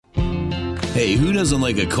Hey, who doesn't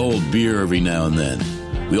like a cold beer every now and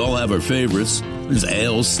then? We all have our favorites. There's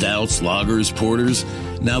ales, stouts, lagers, porters.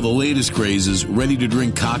 Now the latest craze is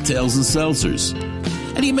ready-to-drink cocktails and seltzers.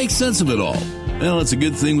 How do you make sense of it all? Well, it's a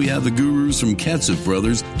good thing we have the gurus from Ketchup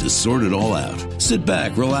Brothers to sort it all out. Sit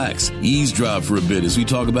back, relax, eavesdrop for a bit as we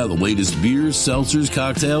talk about the latest beers, seltzers,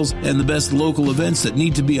 cocktails, and the best local events that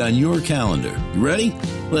need to be on your calendar. You ready?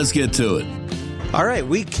 Let's get to it. All right,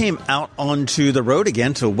 we came out onto the road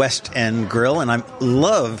again to West End Grill, and I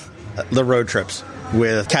love the road trips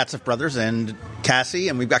with Ketchup Brothers and Cassie,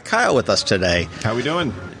 and we've got Kyle with us today. How we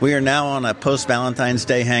doing? We are now on a post-Valentine's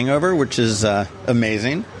Day hangover, which is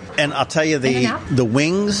amazing. And I'll tell you, the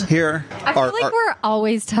wings here I feel like we're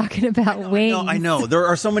always talking about wings. I know. There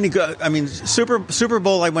are so many good. I mean, Super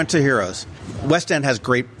Bowl, I went to Heroes. West End has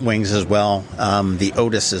great wings as well. The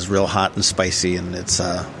Otis is real hot and spicy, and it's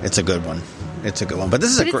a good one. It's a good one. But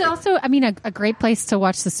this is it's also, I mean, a great place to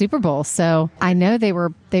watch the Super Bowl. So I know they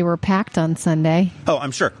were packed on Sunday. Oh,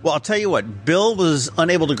 I'm sure. Well, I'll tell you what. Bill was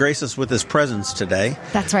unable to grace us with his presence today.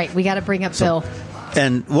 That's right. We got to bring up Bill.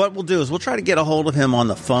 And what we'll do is we'll try to get a hold of him on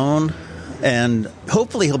the phone, and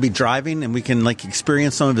hopefully he'll be driving and we can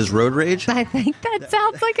experience some of his road rage. I think that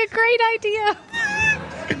sounds like a great idea.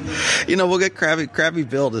 We'll get Krabby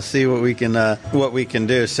Bill to see what we can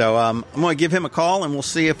do. So I'm going to give him a call and we'll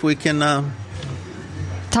see if we can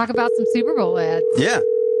talk about some Super Bowl ads. Yeah.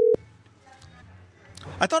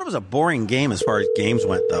 I thought it was a boring game as far as games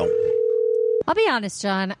went, though. I'll be honest,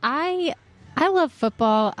 John. I love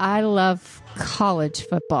football. I love college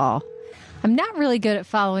football. I'm not really good at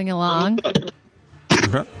following along.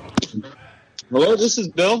 Hello, this is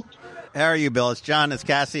Bill. How are you, Bill? It's John, it's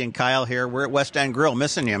Cassie, and Kyle here. We're at West End Grill.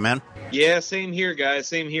 Missing you, man. Yeah, same here, guys.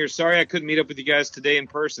 Same here. Sorry I couldn't meet up with you guys today in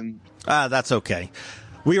person. That's okay.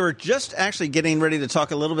 We were just actually getting ready to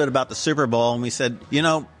talk a little bit about the Super Bowl, and we said,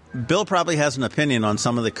 Bill probably has an opinion on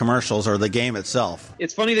some of the commercials or the game itself.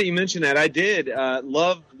 It's funny that you mentioned that. I did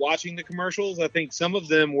love watching the commercials. I think some of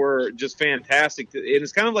them were just fantastic. And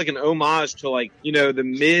it's kind of like an homage to the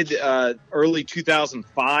mid early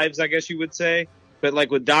 2005s, I guess you would say. But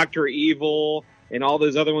with Dr. Evil and all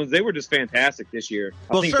those other ones, they were just fantastic this year.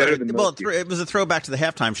 I think better than most years. It was a throwback to the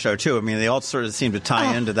halftime show, too. I mean, they all sort of seem to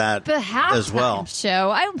tie into that as well.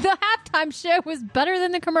 The halftime show was better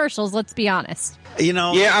than the commercials, let's be honest.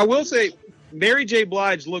 Yeah, I will say Mary J.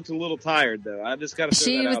 Blige looked a little tired, though. I just got to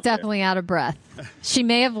say she was definitely out of breath. She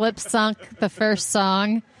may have lip sunk the first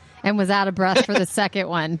song and was out of breath for the second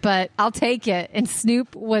one, but I'll take it. And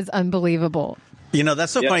Snoop was unbelievable.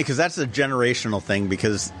 That's so funny because that's a generational thing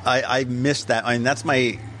because I missed that. I mean, that's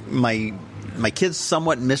my kids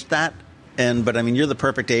somewhat missed that, but I mean, you're the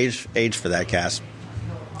perfect age for that, Cass.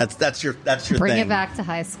 That's your Bring thing. it back to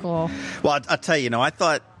high school. Well, I'll tell you, I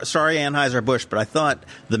thought, sorry Anheuser-Busch, but I thought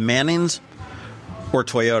the Mannings or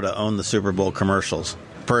Toyota owned the Super Bowl commercials,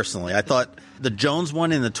 personally. I thought the Jones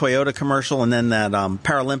one in the Toyota commercial and then that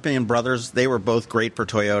Paralympian Brothers, they were both great for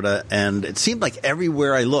Toyota. And it seemed like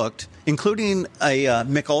everywhere I looked, including a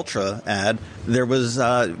Mick Ultra ad, there was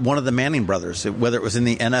one of the Manning brothers, whether it was in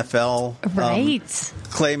the NFL. Right.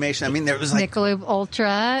 Claymation. I mean, there was Michelob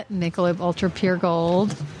Ultra Pure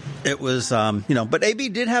Gold. It was, but AB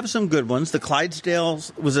did have some good ones. The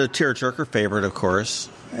Clydesdales was a tearjerker favorite, of course.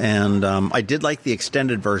 And I did like the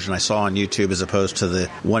extended version I saw on YouTube as opposed to the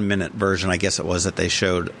 1 minute version, I guess it was, that they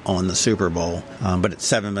showed on the Super Bowl. But at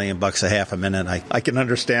 $7 million a half a minute, I can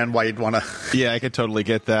understand why you'd want to. Yeah, I could totally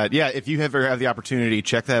get that. Yeah, if you ever have the opportunity,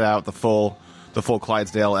 check that out, the full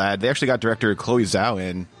Clydesdale ad. They actually got director Chloe Zhao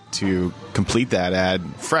in to complete that ad,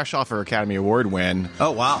 fresh off her Academy Award win.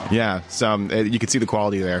 Oh, wow. Yeah, so you could see the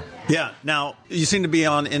quality there. Yeah. Now, you seem to be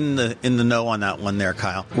in the know on that one there,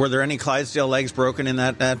 Kyle. Were there any Clydesdale legs broken in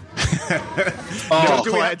that ad?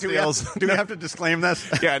 Do we have to disclaim this?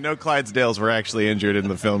 Yeah, no Clydesdales were actually injured in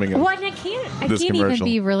the filming of I can't even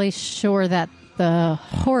be really sure that the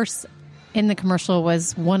horse in the commercial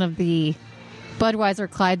was one of the Budweiser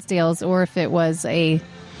Clydesdales or if it was a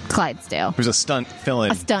Clydesdale. It was a stunt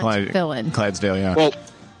fill-in. Clydesdale, yeah. Well,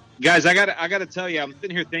 guys, I gotta tell you, I'm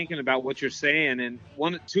sitting here thinking about what you're saying, and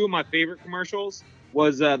two of my favorite commercials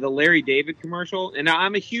was the Larry David commercial, and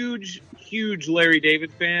I'm a huge Larry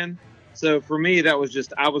David fan. So for me, that was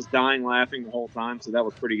just I was dying laughing the whole time. So that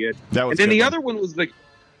was pretty good. And then the other one was the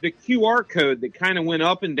QR code that kind of went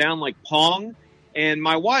up and down like Pong. And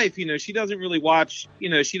my wife, she doesn't really watch.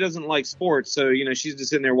 She doesn't like sports, so she's just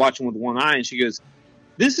sitting there watching with one eye, and she goes,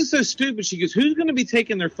 "This is so stupid." She goes, "Who's going to be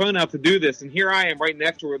taking their phone out to do this?" And here I am right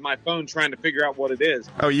next to her with my phone trying to figure out what it is.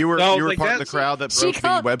 Oh, you were part of the crowd that broke the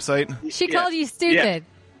website? She called you stupid.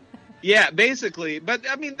 Yeah, basically. But,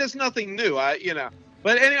 I mean, there's nothing new.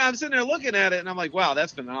 But anyway, I'm sitting there looking at it, and I'm like, wow,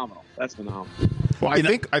 that's phenomenal. That's phenomenal. Well,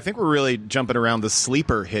 I think we're really jumping around the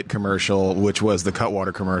sleeper hit commercial, which was the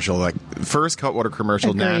Cutwater commercial. Like, first Cutwater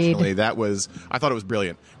commercial nationally. I thought it was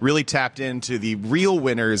brilliant. Really tapped into the real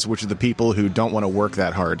winners, which are the people who don't want to work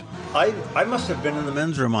that hard. I must have been in the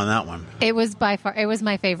men's room on that one. It was by far, it was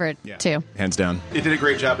my favorite too. Hands down. It did a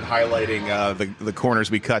great job at highlighting the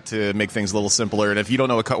corners we cut to make things a little simpler. And if you don't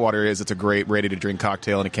know what Cutwater is, it's a great ready-to-drink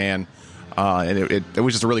cocktail in a can. And it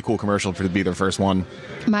was just a really cool commercial to be their first one.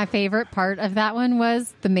 My favorite part of that one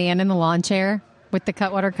was the man in the lawn chair with the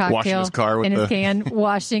Cutwater cocktail washing his car in his can,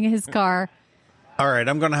 washing his car. All right,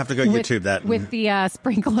 I'm going to have to go YouTube that. With the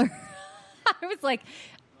sprinkler. I was like,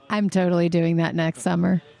 I'm totally doing that next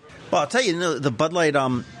summer. Well, I'll tell you, the Bud Light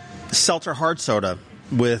Seltzer hard soda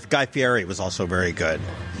with Guy Fieri was also very good.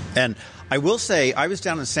 And I will say, I was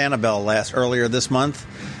down in Sanibel earlier this month,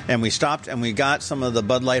 and we stopped and we got some of the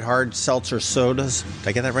Bud Light hard seltzer sodas. Did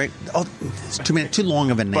I get that right? Oh, it's too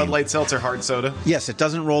long of a name. Bud Light Seltzer hard soda? Yes, it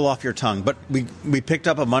doesn't roll off your tongue. But we picked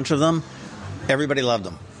up a bunch of them. Everybody loved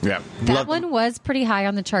them. Yeah. That one was pretty high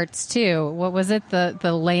on the charts, too. What was it?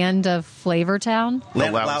 The land of Flavor Town? The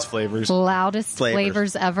loudest flavors. Loudest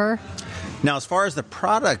flavors ever. Now, as far as the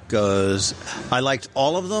product goes, I liked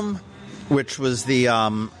all of them, which was the...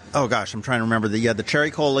 oh gosh, I'm trying to remember. You had the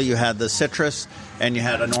cherry cola, you had the citrus, and you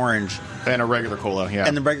had an orange. And a regular cola, yeah.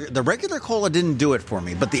 And the regular cola didn't do it for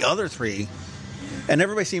me, but the other three, and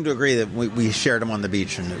everybody seemed to agree that we shared them on the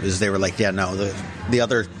beach, and they were like, yeah, no, the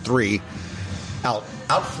other three out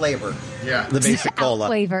flavored the basic cola.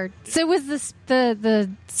 Flavored. So was this the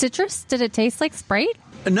citrus? Did it taste like Sprite?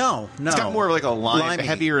 No. It's got more of like a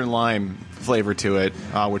heavier in lime flavor to it,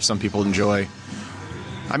 which some people enjoy.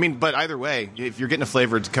 I mean, but either way, if you're getting a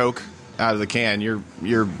flavored Coke out of the can,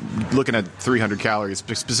 you're looking at 300 calories,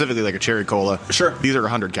 specifically like a cherry cola. Sure. These are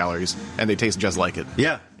 100 calories, and they taste just like it.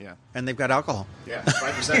 Yeah. And they've got alcohol. Yeah,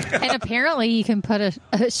 5%. And apparently you can put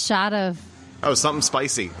a shot of... Oh, something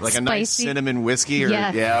spicy, like a nice cinnamon whiskey.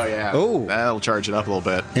 Yeah. Oh. That'll charge it up a little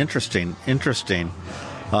bit. Interesting.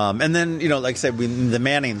 And then, like I said, the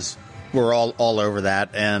Mannings were all over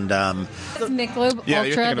that. And Michelob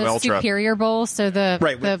Ultra, the Ultra. Superior Bowl, so the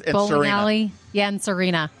bowling Serena. Alley. Yeah, and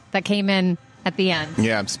Serena. That came in at the end.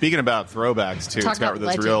 Yeah, speaking about throwbacks, too. It's got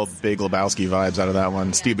those real big Lebowski vibes out of that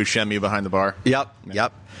one. Steve Buscemi behind the bar. Yep.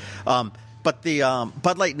 But the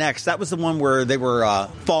Bud Light Next, that was the one where they were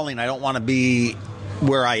falling. I don't want to be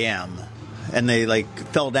where I am. And they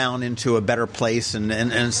fell down into a better place. And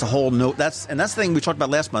it's the whole that's the thing we talked about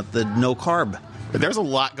last month, the no carb. There's a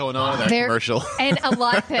lot going on in that commercial. And a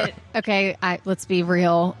lot that, okay, let's be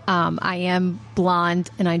real. I am blonde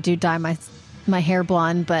and I do dye my hair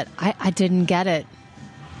blonde, but I didn't get it.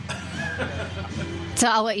 So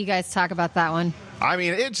I'll let you guys talk about that one. I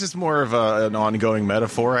mean, it's just more of an ongoing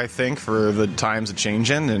metaphor, I think, for the times of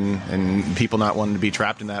changing and people not wanting to be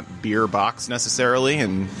trapped in that beer box necessarily.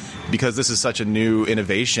 And because this is such a new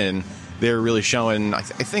innovation, they're really showing, I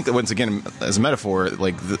think that once again, as a metaphor,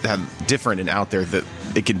 how different and out there that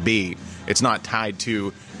it can be. It's not tied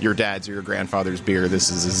to your dad's or your grandfather's beer.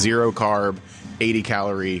 This is a 0 carb, 80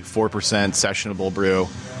 calorie, 4% sessionable brew.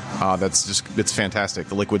 It's fantastic.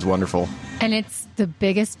 The liquid's wonderful. And it's the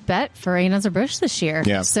biggest bet for Anheuser-Busch this year.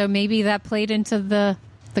 Yeah. So maybe that played into the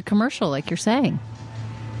commercial, like you're saying.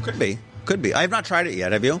 Could be. I have not tried it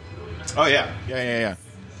yet. Have you? Oh, yeah.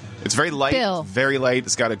 It's very light. Bill. Very light.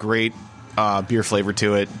 It's got a great beer flavor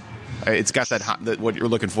to it. It's got that what you're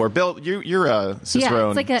looking for. Bill, you're a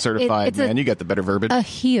Cicerone certified man. You got the better verbiage. A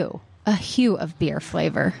hue of beer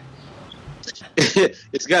flavor.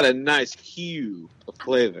 It's got a nice hue of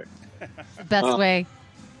flavor. Best way.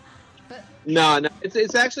 No,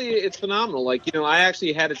 it's phenomenal. I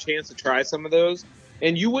actually had a chance to try some of those,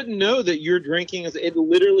 and you wouldn't know that you're drinking. It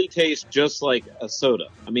literally tastes just like a soda.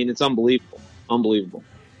 I mean, it's unbelievable.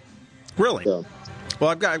 Really? So. Well,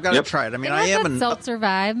 I've got to try it. I mean, I am a seltzer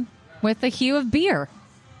vibe with a hue of beer.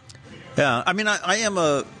 Yeah, I mean, I am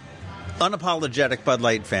a unapologetic Bud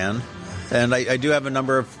Light fan. And I do have a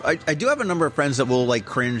number of friends that will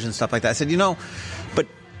cringe and stuff like that. I said, but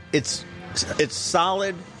it's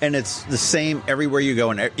solid and it's the same everywhere you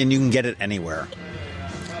go, and you can get it anywhere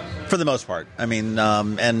for the most part. I mean,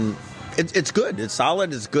 and it's good. It's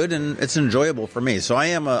solid. It's good, and it's enjoyable for me. So I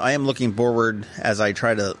am looking forward as I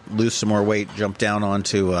try to lose some more weight, jump down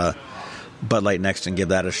onto Bud Light Next and give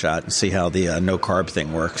that a shot and see how the no carb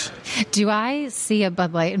thing works. Do I see a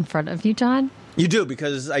Bud Light in front of you, John? You do,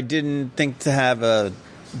 because I didn't think to have a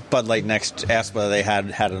Bud Light Next ask whether they had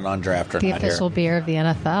it on draft or not. The official beer of the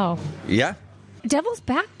NFL. Yeah. Devil's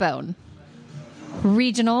Backbone.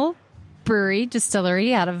 Regional, Brewery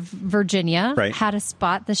Distillery out of Virginia had a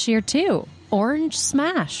spot this year too. Orange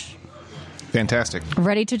Smash. Fantastic.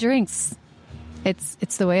 Ready to drinks.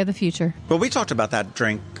 It's the way of the future. Well, we talked about that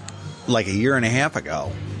drink like a year and a half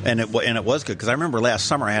ago, and it was good because I remember last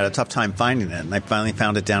summer I had a tough time finding it, and I finally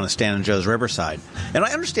found it down at Stan and Joe's Riverside. And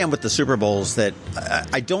I understand with the Super Bowls that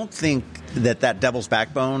I don't think that Devil's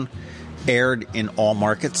Backbone aired in all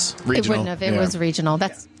markets. Regional. It wouldn't have. It was regional.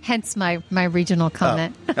 That's hence my regional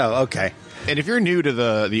comment. Oh, okay. And if you're new to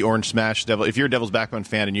the Orange Smash, if you're a Devil's Backbone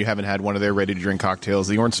fan and you haven't had one of their ready-to-drink cocktails,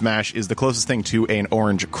 the Orange Smash is the closest thing to an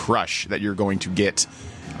Orange Crush that you're going to get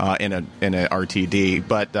in a RTD.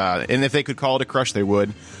 But and if they could call it a Crush, they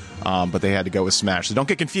would. But they had to go with Smash. So don't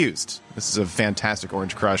get confused. This is a fantastic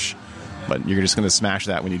Orange Crush, but you're just going to smash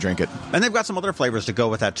that when you drink it. And they've got some other flavors to go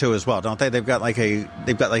with that too, as well, don't they? They've got like a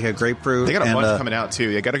grapefruit. They got a bunch coming out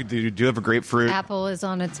too. They do have a grapefruit. Apple is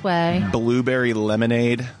on its way. Blueberry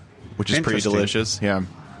lemonade, which is pretty delicious. Yeah.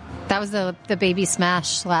 That was the Baby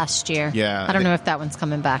Smash last year. Yeah. I don't know if that one's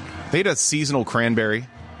coming back. They had a seasonal cranberry.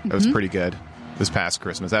 That was pretty good this past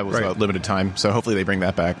Christmas. That was a limited time, so hopefully they bring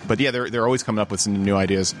that back. But yeah, they're always coming up with some new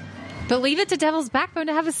ideas. But leave it to Devil's Backbone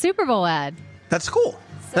to have a Super Bowl ad. That's cool.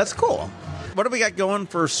 That's cool. What do we got going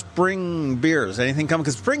for spring beers? Anything coming?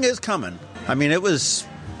 Because spring is coming. I mean, it was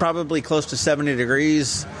probably close to 70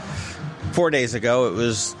 degrees 4 days ago. It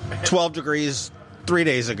was 12 degrees 3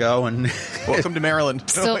 days ago. And welcome to Maryland.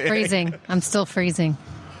 Still freezing. I'm still freezing.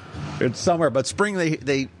 It's summer, but spring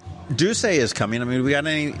they do say is coming. I mean, we got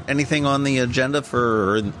anything on the agenda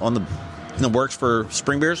in the works for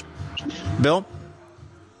spring beers? Bill?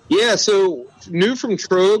 Yeah, so new from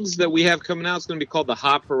Trogs that we have coming out is going to be called the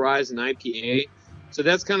Hop Horizon IPA. So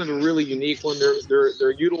that's kind of a really unique one.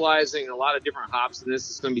 They're utilizing a lot of different hops in this.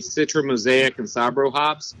 It's going to be Citra, Mosaic, and Sabro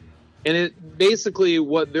hops. And it basically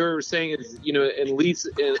what they're saying is,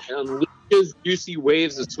 it unleashes juicy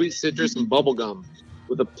waves of sweet citrus and bubblegum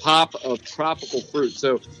with a pop of tropical fruit.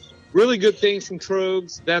 So really good things from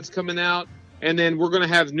Trogs. That's coming out. And then we're going to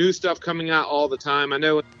have new stuff coming out all the time. I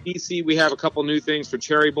know in DC we have a couple new things for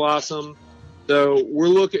Cherry Blossom. So we're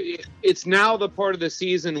looking. It's now the part of the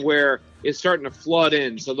season where it's starting to flood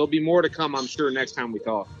in. So there'll be more to come, I'm sure, next time we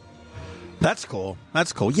talk. That's cool.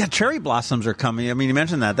 That's cool. Yeah, cherry blossoms are coming. I mean, you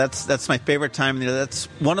mentioned that. That's my favorite time. That's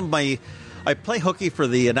one of my. I play hooky for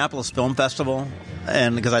the Annapolis Film Festival,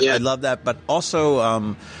 and because I love that. But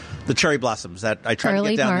also the cherry blossoms that I try to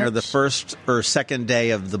get down there the first or second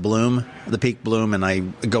day of the bloom, the peak bloom, and I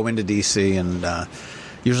go into DC and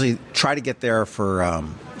usually try to get there for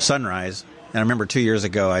sunrise. And I remember 2 years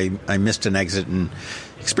ago I missed an exit and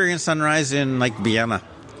experienced sunrise in like Vienna.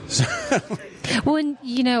 Well, and,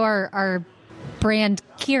 our brand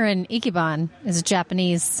Kirin Ichiban is a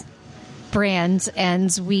Japanese brand,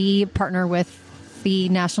 and we partner with the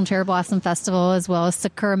National Cherry Blossom Festival as well as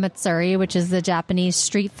Sakura Matsuri, which is the Japanese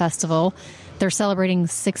street festival. They're celebrating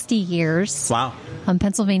 60 years. Wow. On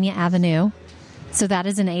Pennsylvania Avenue. So that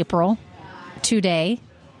is in April, today,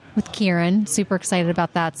 with Kirin. Super excited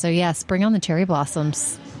about that. So yes, bring on the cherry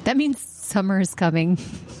blossoms. That means summer is coming.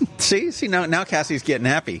 See, now Cassie's getting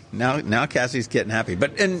happy. Now Cassie's getting happy.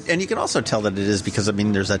 But and you can also tell that it is because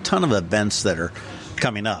there's a ton of events that are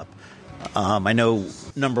coming up. I know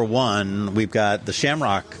number one, we've got the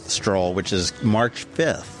Shamrock Stroll, which is March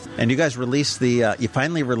 5th. And you guys you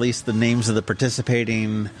finally released the names of the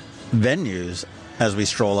participating venues as we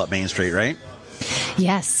stroll up Main Street, right?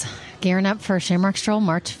 Yes. Gearing up for Shamrock Stroll,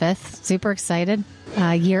 March 5th. Super excited.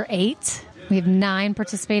 Year 8. We have 9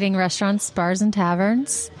 participating restaurants, bars, and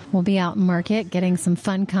taverns. We'll be out in market getting some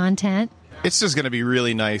fun content. It's just going to be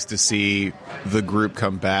really nice to see the group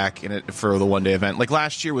come back for the one-day event. Like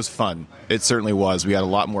last year was fun. It certainly was. We had a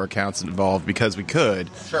lot more accounts involved because we could,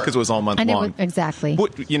 because it was all month long. Exactly.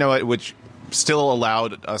 Which still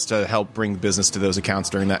allowed us to help bring business to those accounts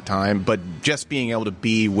during that time. But just being able to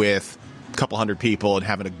be with a couple hundred people and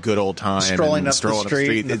having a good old time. Strolling up the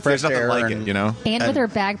street. There's nothing like it, And with our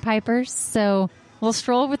bagpipers, so we'll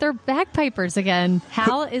stroll with our bagpipers again.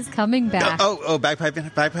 Hal is coming back.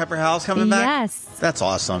 Bagpiper Hal's coming back? Yes. That's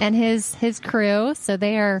awesome. And his crew, so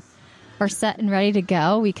they are set and ready to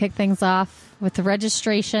go. We kick things off with the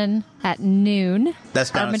registration at noon.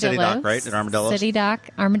 That's down at City Dock, right? At Armadillos? City Dock,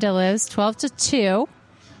 Armadillos, 12 to 2.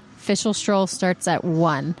 Official stroll starts at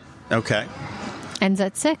 1. Okay. Ends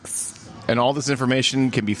at 6. And all this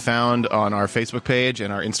information can be found on our Facebook page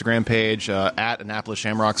and our Instagram page at Annapolis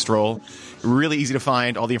Shamrock Stroll. Really easy to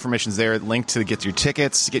find. All the information's there. Link to get your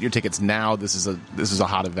tickets. Get your tickets now. This is a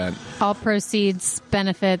hot event. All proceeds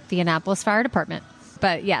benefit the Annapolis Fire Department.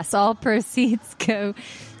 But yes, all proceeds go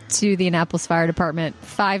to the Annapolis Fire Department.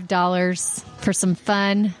 $5 for some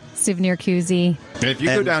fun souvenir koozie. And if you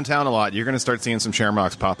go downtown a lot, you're going to start seeing some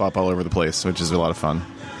Shamrocks pop up all over the place, which is a lot of fun.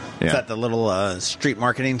 Yeah. Is that the little street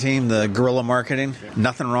marketing team, the guerrilla marketing?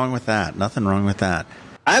 Nothing wrong with that. Nothing wrong with that.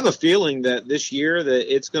 I have a feeling that this year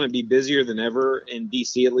that it's going to be busier than ever in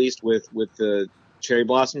DC, at least with the cherry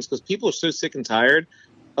blossoms, because people are so sick and tired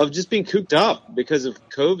of just being cooped up because of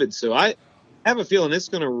COVID. So I have a feeling it's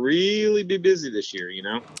going to really be busy this year, you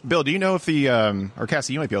know? Bill, do you know if or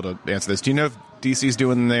Cassie, you might be able to answer this. Do you know if DC's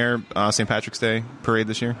doing their St. Patrick's Day parade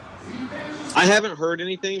this year? I haven't heard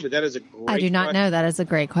anything, but that is a great I do not know. That is a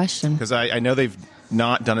great question. Because I know they've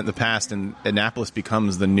not done it in the past, and Annapolis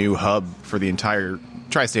becomes the new hub for the entire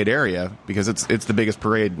tri-state area because it's the biggest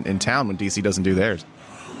parade in town when DC doesn't do theirs.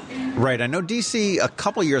 Right. I know DC a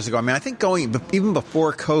couple years ago, I think even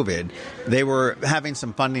before COVID, they were having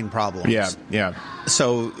some funding problems. Yeah.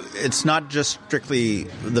 So it's not just strictly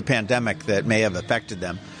the pandemic that may have affected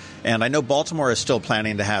them. And I know Baltimore is still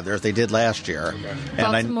planning to have theirs. They did last year. And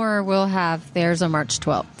Baltimore will have theirs on March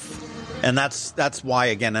 12th. And that's why,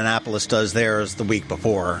 again, Annapolis does theirs the week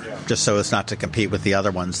before, just so it's not to compete with the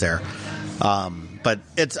other ones there. But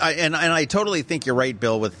I totally think you're right,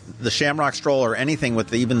 Bill, with the Shamrock Stroll or anything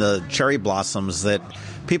with even the cherry blossoms, that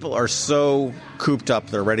people are so cooped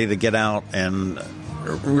up, they're ready to get out and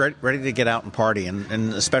party,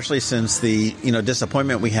 and especially since the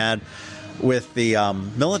disappointment we had with the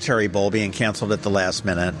military bowl being canceled at the last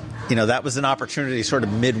minute. That was an opportunity sort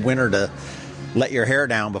of midwinter to let your hair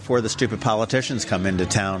down before the stupid politicians come into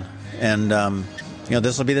town. And,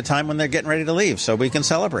 this will be the time when they're getting ready to leave, so we can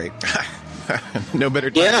celebrate. No better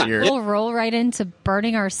time of year. We'll roll right into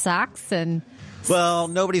burning our socks and... Well,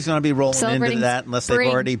 nobody's going to be rolling into that unless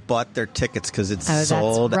they've already bought their tickets because it's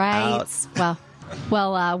sold out.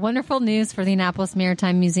 Well, wonderful news for the Annapolis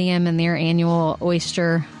Maritime Museum and their annual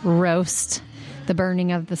oyster roast. The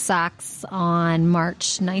burning of the socks on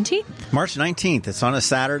March 19th. March 19th. It's on a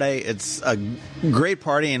Saturday. It's a great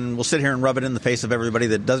party, and we'll sit here and rub it in the face of everybody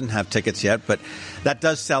that doesn't have tickets yet. But that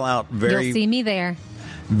does sell out You'll see me there.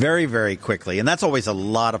 Very, very quickly, and that's always a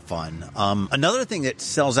lot of fun. Another thing that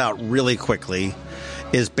sells out really quickly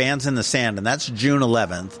is Bands in the Sand, and that's June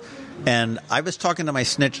 11th. And I was talking to my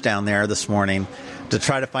snitch down there this morning to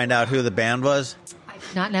try to find out who the band was. I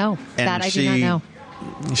did not know. And I do not know.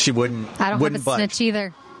 She wouldn't. I don't wouldn't have a budge. snitch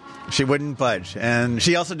either. She wouldn't budge, and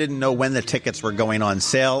she also didn't know when the tickets were going on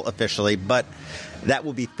sale officially, but that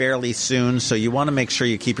will be fairly soon, so you want to make sure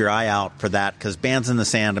you keep your eye out for that, because Bands in the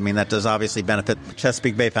Sand, that does obviously benefit the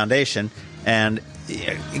Chesapeake Bay Foundation, and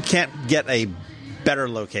you can't get a better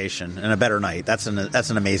location and a better night. That's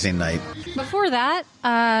an amazing night. Before that,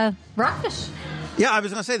 Rockfish. Yeah, I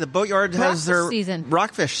was going to say the Boatyard has their season.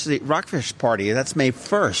 Rockfish party. That's May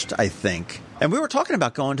 1st, I think. And we were talking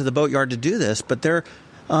about going to the Boatyard to do this, but they're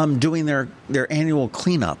doing their annual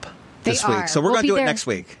cleanup this week. So we're going to do it next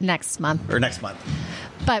week. Next month.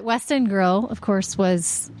 But West End Grill, of course,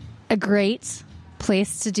 was a great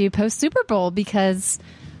place to do post-Super Bowl because,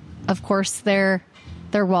 of course, their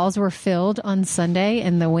walls were filled on Sunday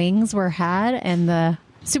and the wings were had and the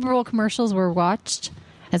Super Bowl commercials were watched,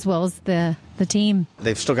 as well as the team.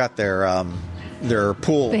 They've still got their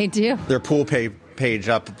pool. They do. Their pool page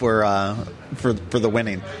up for the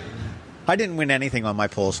winning. I didn't win anything on my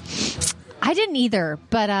pools. I didn't either,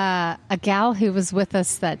 but a gal who was with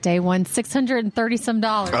us that day won $630-some.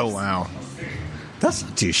 Oh, wow. That's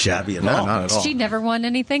not too shabby at all. No, not at all. She never won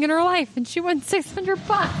anything in her life, and she won $600.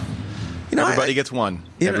 Everybody gets one.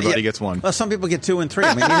 Everybody gets one. Well, some people get 2 and 3.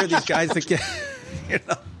 You hear these guys that get,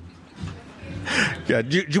 Yeah.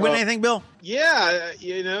 Did you win anything, Bill? Yeah,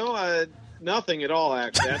 nothing at all,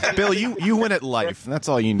 actually. Bill, you win at life. That's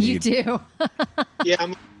all you need. You do. Yeah,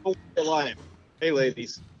 I'm at life. Hey,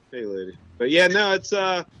 ladies. But yeah, no, it's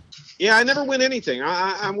I never win anything.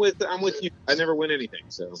 I'm with you. I never win anything.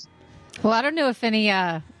 So. Well, I don't know if any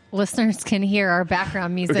listeners can hear our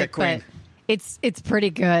background music, but it's pretty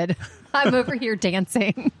good. I'm over here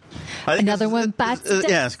dancing. Another one bites the dust.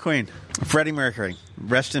 Yeah, it's Queen. Freddie Mercury.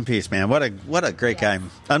 Rest in peace, man. What a great guy.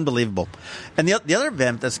 Unbelievable. And the other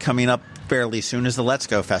event that's coming up fairly soon is the Let's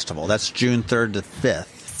Go Festival. That's June 3rd to 5th.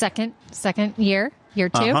 Second year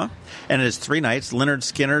 2. And it's 3 nights. Leonard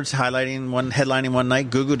Skinner's headlining one night.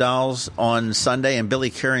 Goo Goo Dolls on Sunday, and Billy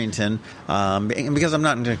Currington. Because I'm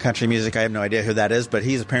not into country music, I have no idea who that is, but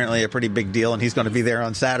he's apparently a pretty big deal, and he's going to be there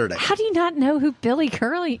on Saturday. How do you not know who Billy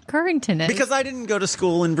Currington is? Because I didn't go to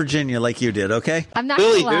school in Virginia like you did, okay? I'm not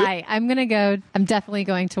going to lie. I'm going to go. I'm definitely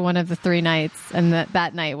going to one of the 3 nights, and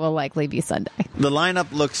that night will likely be Sunday. The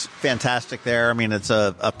lineup looks fantastic there. It's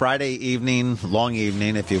a Friday evening, long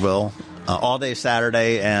evening, if you will. All day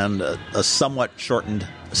Saturday, and a somewhat shortened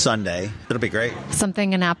Sunday. It'll be great.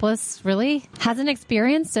 Something Annapolis really hasn't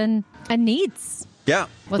experienced and needs. Yeah.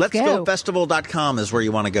 Let's go. Let'sGoFestival.com is where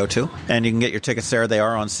you want to go to. And you can get your tickets there. They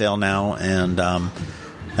are on sale now. And I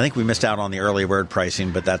think we missed out on the early bird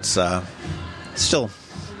pricing, but that's still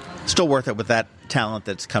worth it with that talent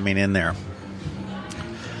that's coming in there.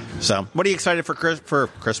 So, what are you excited for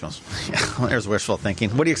Christmas? There's wishful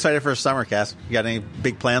thinking. What are you excited for summer, Cass? You got any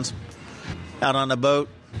big plans? Out on a boat?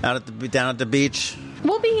 Down at the beach?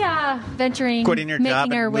 We'll be venturing, quitting your job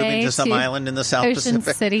making our and way moving to some island in the South Ocean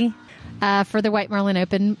Pacific. City for the White Marlin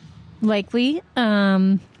Open, likely.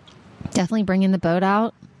 Definitely bringing the boat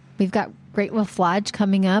out. We've got Great Wolf Lodge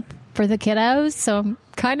coming up for the kiddos, so I'm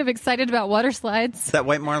kind of excited about water slides. That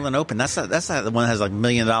White Marlin Open, that's the one that has like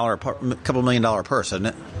couple $1 million purse, isn't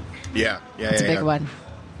it? Yeah. It's a big one.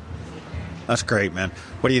 That's great, man.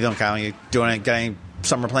 What are you doing, Kyle? You got any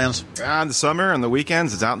summer plans? In the summer, on the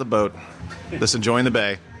weekends, it's out in the boat. Just enjoying the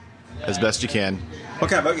bay as best you can. What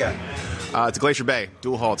kind of boat you got? It's a Glacier Bay,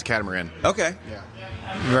 dual hull. It's a catamaran. Okay. Yeah.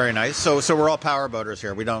 Very nice. So we're all power boaters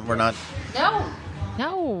here. We're not.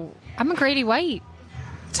 No. I'm a Grady White.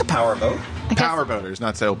 It's a power boat. Power boaters,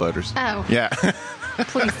 not sailboaters. Oh. Yeah.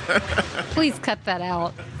 Please cut that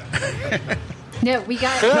out. No, we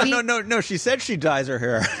got... No. She said she dyes her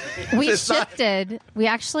hair. We shifted.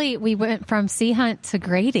 We went from Sea Hunt to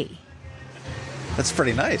Grady. That's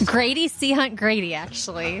pretty nice. Grady, Sea Hunt, Grady,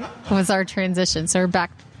 actually, was our transition. So we're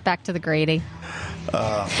back to the Grady.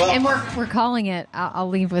 And we're calling it, I'll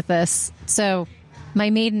leave with this. So my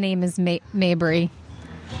maiden name is Mabry,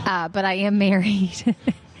 but I am married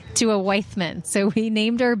to a Wythman. So we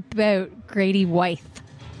named our boat Grady Wythe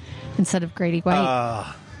instead of Grady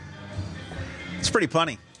White. It's pretty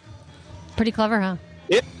punny. Pretty clever, huh?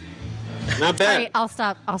 Yeah. Not bad. All right,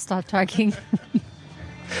 I'll stop talking.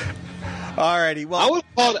 Alrighty. Well, I would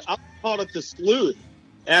have called it the Sleuth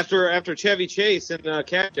after Chevy Chase and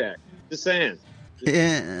Cat Jack. Just saying.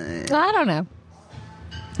 yeah. I don't know.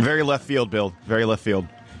 Very left field, Bill. Very left field.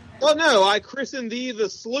 Oh no, I christened thee the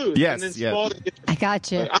Sleuth. Yes, And then yes. spelled it- I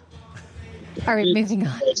got you. All right, moving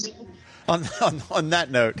on. On that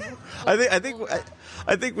note,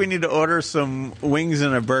 I think we need to order some wings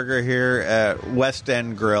and a burger here at West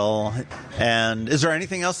End Grill. And is there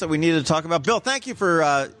anything else that we need to talk about? Bill, thank you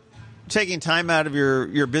for taking time out of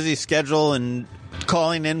your busy schedule and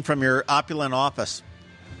calling in from your opulent office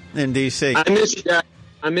in D.C. I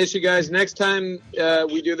miss you guys. Next time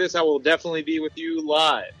we do this, I will definitely be with you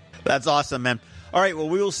live. That's awesome, man. All right, well,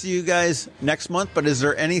 we will see you guys next month, but is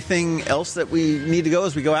there anything else that we need to go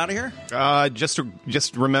as we go out of here?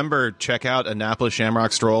 Just remember, check out Annapolis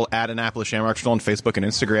Shamrock Stroll, at Annapolis Shamrock Stroll on Facebook and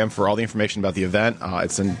Instagram for all the information about the event.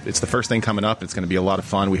 It's the first thing coming up. It's going to be a lot of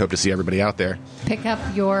fun. We hope to see everybody out there. Pick up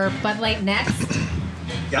your Bud Light Next.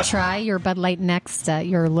 Yep. Try your Bud Light Next at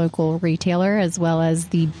your local retailer, as well as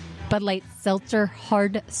the Bud Light Seltzer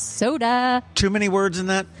Hard Soda. Too many words in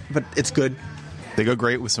that, but it's good. They go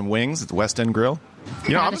great with some wings at the West End Grill.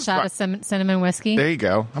 Add a shot of cinnamon whiskey. There you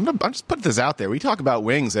go. I'm just putting this out there. We talk about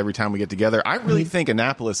wings every time we get together. I really think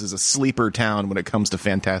Annapolis is a sleeper town when it comes to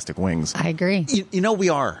fantastic wings. I agree. You know, we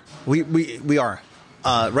are. We are.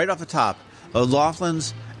 Right off the top,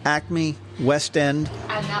 Laughlin's, Acme, West End,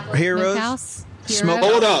 Heroes, Smokehouse. Smoke.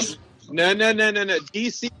 Hold up. No.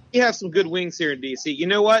 DC, we have some good wings here in DC. You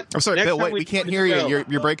know what? I'm sorry, Next Bill. time Wait, we can't hear you.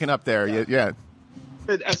 You're breaking up there. Yeah.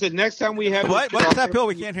 I said next time we have. What is that, Bill?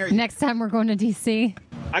 We can't hear you. Next time we're going to D.C.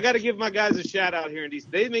 I got to give my guys a shout out here in DC.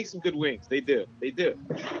 They make some good wings. They do.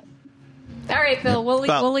 All right, Bill.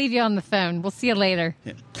 We'll leave you on the phone. We'll see you later.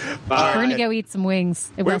 Yeah. Bye. We're going to go eat some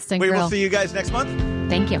wings at West End We Grill. will see you guys next month.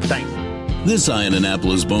 Thank you. Thanks. This Iron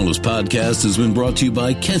Annapolis Bonus podcast has been brought to you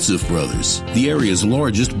by Kenseth Brothers, the area's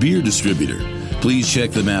largest beer distributor. Please check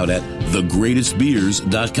them out at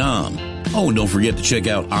thegreatestbeers.com. Oh, and don't forget to check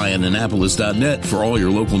out IronAnnapolis.net for all your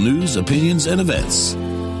local news, opinions, and events.